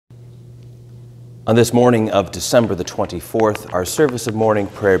On this morning of December the 24th, our service of morning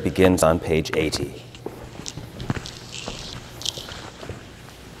prayer begins on page 80.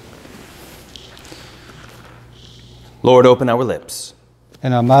 Lord, open our lips,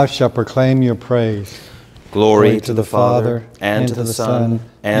 and our mouth shall proclaim your praise. Glory to the Father, and to the Son,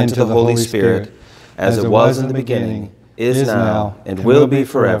 and to the Holy Spirit, as it was in the beginning, is now, and will be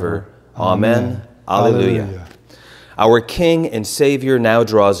forever. Amen. Alleluia. Our King and Savior now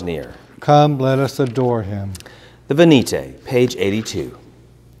draws near. Come, let us adore him. The Venite, page 82.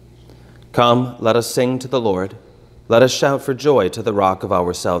 Come, let us sing to the Lord. Let us shout for joy to the rock of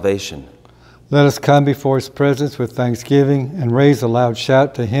our salvation. Let us come before his presence with thanksgiving and raise a loud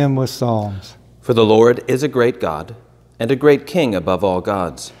shout to him with psalms. For the Lord is a great God, and a great King above all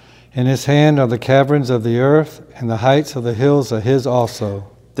gods. In his hand are the caverns of the earth, and the heights of the hills are his also.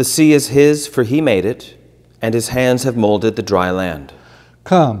 The sea is his, for he made it, and his hands have molded the dry land.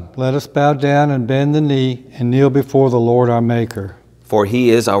 Come, let us bow down and bend the knee and kneel before the Lord our Maker. For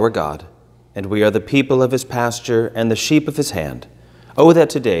he is our God, and we are the people of his pasture and the sheep of his hand. Oh, that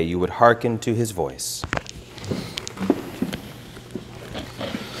today you would hearken to his voice.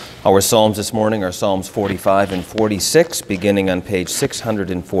 Our psalms this morning are Psalms 45 and 46, beginning on page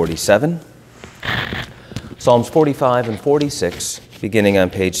 647. Psalms 45 and 46, beginning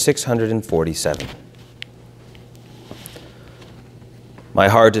on page 647. My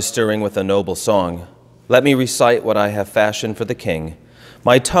heart is stirring with a noble song. Let me recite what I have fashioned for the King.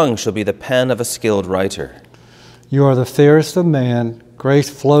 My tongue shall be the pen of a skilled writer. You are the fairest of man. Grace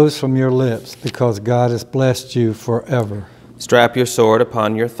flows from your lips because God has blessed you forever. Strap your sword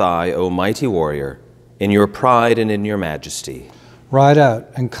upon your thigh, O mighty warrior, in your pride and in your majesty. Ride out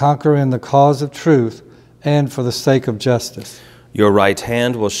and conquer in the cause of truth and for the sake of justice. Your right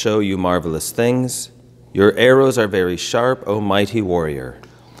hand will show you marvelous things. Your arrows are very sharp, O mighty warrior.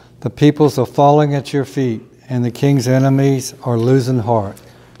 The peoples are falling at your feet, and the king's enemies are losing heart.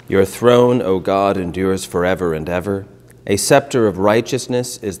 Your throne, O God, endures forever and ever. A scepter of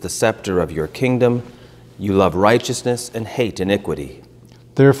righteousness is the scepter of your kingdom. You love righteousness and hate iniquity.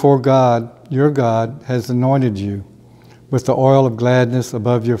 Therefore God, your God, has anointed you with the oil of gladness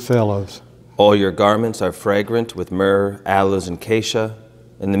above your fellows. All your garments are fragrant with myrrh, aloes, and cassia,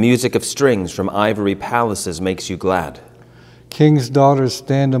 and the music of strings from ivory palaces makes you glad. King's daughters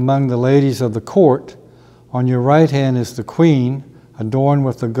stand among the ladies of the court. On your right hand is the queen, adorned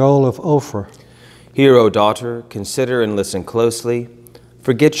with the gold of Ophir. Hear, O daughter, consider and listen closely.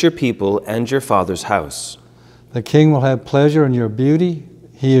 Forget your people and your father's house. The king will have pleasure in your beauty.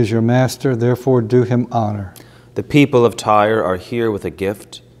 He is your master, therefore do him honor. The people of Tyre are here with a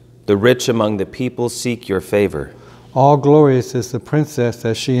gift. The rich among the people seek your favor. All glorious is the princess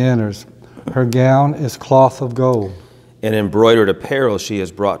as she enters. Her gown is cloth of gold. In embroidered apparel she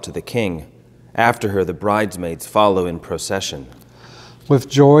is brought to the king. After her the bridesmaids follow in procession. With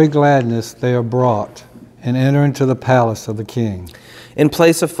joy gladness they are brought, and enter into the palace of the king. In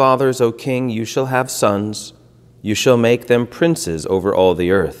place of fathers, O king, you shall have sons. You shall make them princes over all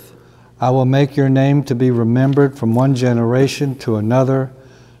the earth. I will make your name to be remembered from one generation to another.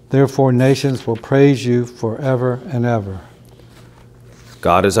 Therefore nations will praise you forever and ever.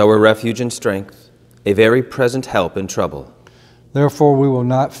 God is our refuge and strength, a very present help in trouble. Therefore we will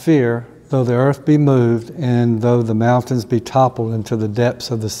not fear, though the earth be moved, and though the mountains be toppled into the depths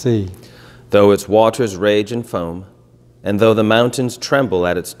of the sea. Though its waters rage and foam, and though the mountains tremble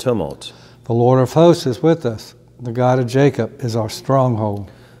at its tumult. The Lord of hosts is with us. The God of Jacob is our stronghold.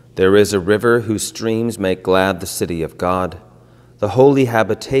 There is a river whose streams make glad the city of God, the holy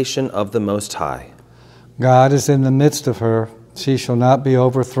habitation of the Most High. God is in the midst of her. She shall not be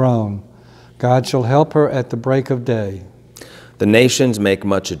overthrown. God shall help her at the break of day. The nations make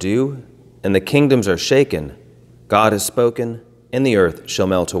much ado, and the kingdoms are shaken. God has spoken, and the earth shall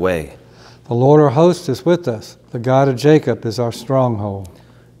melt away. The Lord our host is with us. The God of Jacob is our stronghold.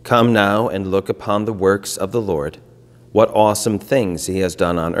 Come now and look upon the works of the Lord, what awesome things he has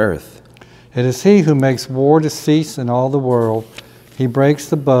done on earth. It is he who makes war to cease in all the world. He breaks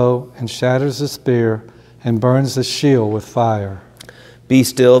the bow and shatters the spear and burns the shield with fire. Be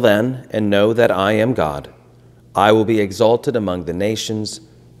still then and know that I am God. I will be exalted among the nations.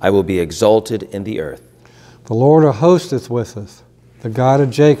 I will be exalted in the earth. The Lord our host is with us. The God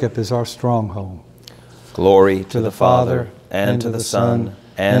of Jacob is our stronghold. Glory to the Father, and to the Son,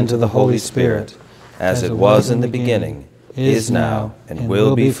 and to the Holy Spirit, as it was in the beginning, is now, and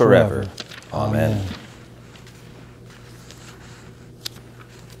will be forever. Amen.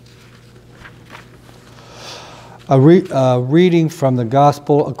 A reading from the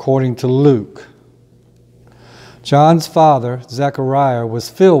Gospel according to Luke. John's father, Zechariah, was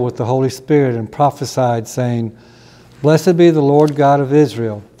filled with the Holy Spirit and prophesied, saying, Blessed be the Lord God of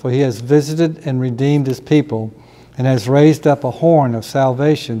Israel, for he has visited and redeemed his people, and has raised up a horn of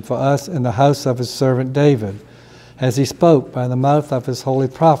salvation for us in the house of his servant David, as he spoke by the mouth of his holy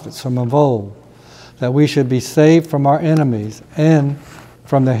prophets from of old, that we should be saved from our enemies and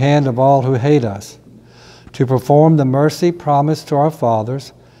from the hand of all who hate us, to perform the mercy promised to our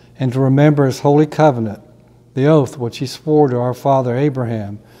fathers, and to remember his holy covenant, the oath which he swore to our father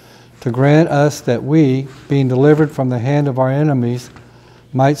Abraham, to grant us that we, being delivered from the hand of our enemies,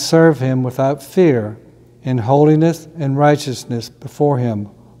 might serve him without fear, in holiness and righteousness before him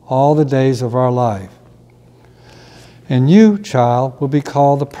all the days of our life. And you, child, will be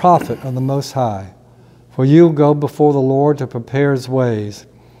called the prophet of the Most High, for you will go before the Lord to prepare his ways,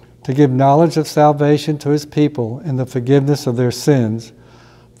 to give knowledge of salvation to his people and the forgiveness of their sins,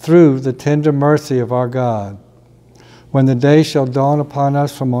 through the tender mercy of our God, when the day shall dawn upon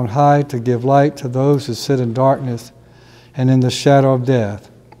us from on high to give light to those who sit in darkness and in the shadow of death,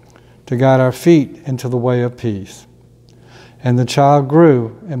 to guide our feet into the way of peace. And the child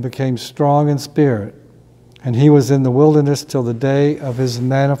grew and became strong in spirit, and he was in the wilderness till the day of his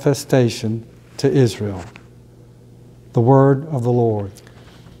manifestation to Israel. The word of the Lord.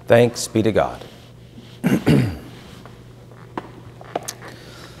 Thanks be to God.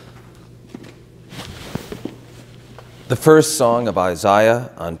 The first song of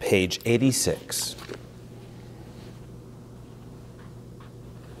Isaiah on page 86.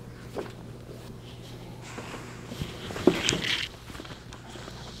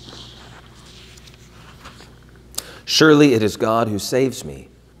 Surely it is God who saves me.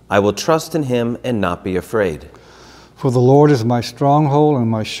 I will trust in him and not be afraid. For the Lord is my stronghold and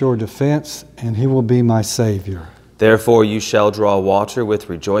my sure defense, and he will be my Savior. Therefore you shall draw water with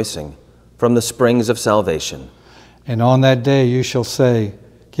rejoicing from the springs of salvation. And on that day you shall say,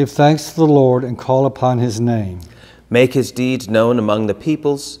 Give thanks to the Lord and call upon his name. Make his deeds known among the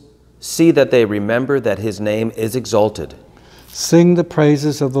peoples. See that they remember that his name is exalted. Sing the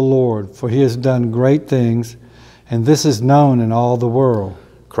praises of the Lord, for he has done great things, and this is known in all the world.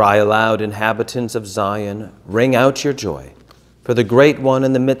 Cry aloud, inhabitants of Zion, ring out your joy, for the great one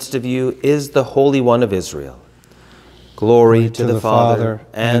in the midst of you is the Holy One of Israel. Glory to the Father,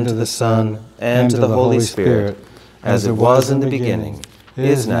 and to the Son, and to the Holy Spirit, as it was in the beginning,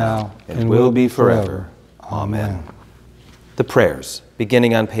 is now, and will be forever. Amen. The prayers,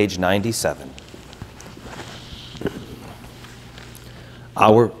 beginning on page 97.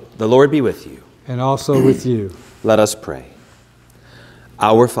 The Lord be with you. And also with you. Let us pray.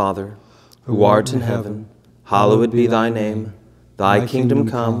 Our Father, who art in heaven, hallowed be thy name. Thy kingdom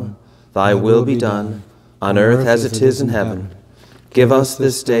come, thy will be done, on earth as it is in heaven. Give us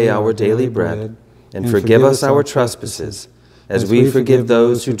this day our daily bread, and forgive us our trespasses, as we forgive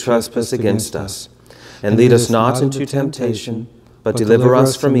those who trespass against us. And lead us not into temptation, but deliver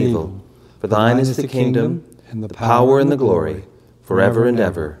us from evil. For thine is the kingdom, and the power, and the glory, forever and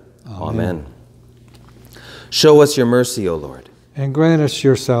ever. Amen. Show us your mercy, O Lord. And grant us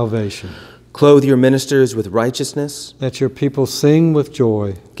your salvation. Clothe your ministers with righteousness. Let your people sing with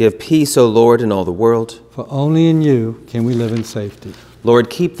joy. Give peace, O Lord, in all the world. For only in you can we live in safety. Lord,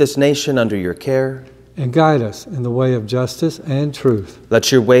 keep this nation under your care. And guide us in the way of justice and truth.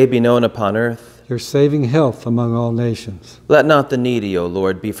 Let your way be known upon earth. Your saving health among all nations. Let not the needy, O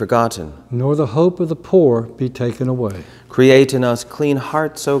Lord, be forgotten. Nor the hope of the poor be taken away. Create in us clean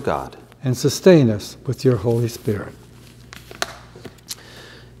hearts, O God. And sustain us with your Holy Spirit.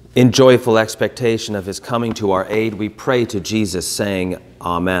 In joyful expectation of his coming to our aid, we pray to Jesus, saying,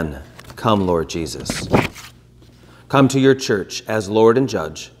 Amen. Come, Lord Jesus. Come to your church as Lord and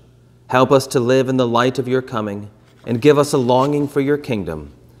Judge. Help us to live in the light of your coming, and give us a longing for your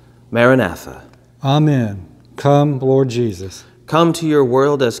kingdom. Maranatha. Amen. Come, Lord Jesus. Come to your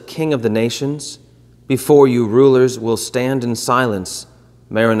world as King of the nations. Before you, rulers will stand in silence.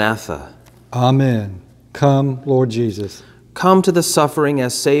 Maranatha. Amen. Come, Lord Jesus. Come to the suffering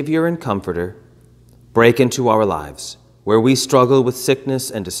as Savior and Comforter. Break into our lives, where we struggle with sickness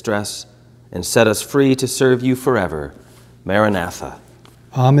and distress, and set us free to serve you forever. Maranatha.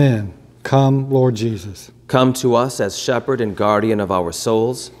 Amen. Come, Lord Jesus. Come to us as shepherd and guardian of our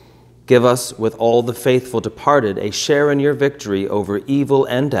souls. Give us, with all the faithful departed, a share in your victory over evil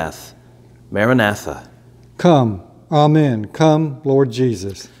and death. Maranatha. Come. Amen. Come, Lord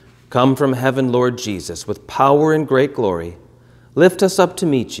Jesus. Come from heaven, Lord Jesus, with power and great glory. Lift us up to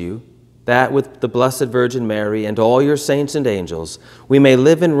meet you, that with the Blessed Virgin Mary and all your saints and angels, we may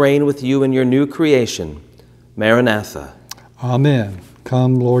live and reign with you in your new creation. Maranatha. Amen.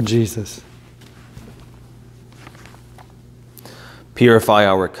 Come, Lord Jesus. Purify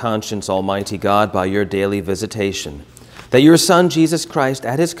our conscience, Almighty God, by your daily visitation, that your Son, Jesus Christ,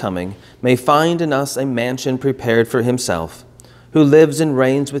 at his coming, may find in us a mansion prepared for himself, who lives and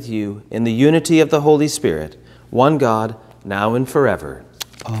reigns with you in the unity of the Holy Spirit, one God, now and forever.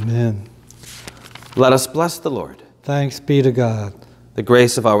 Amen. Let us bless the Lord. Thanks be to God. The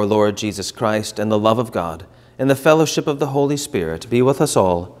grace of our Lord Jesus Christ and the love of God and the fellowship of the Holy Spirit be with us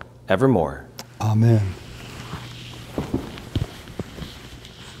all evermore. Amen.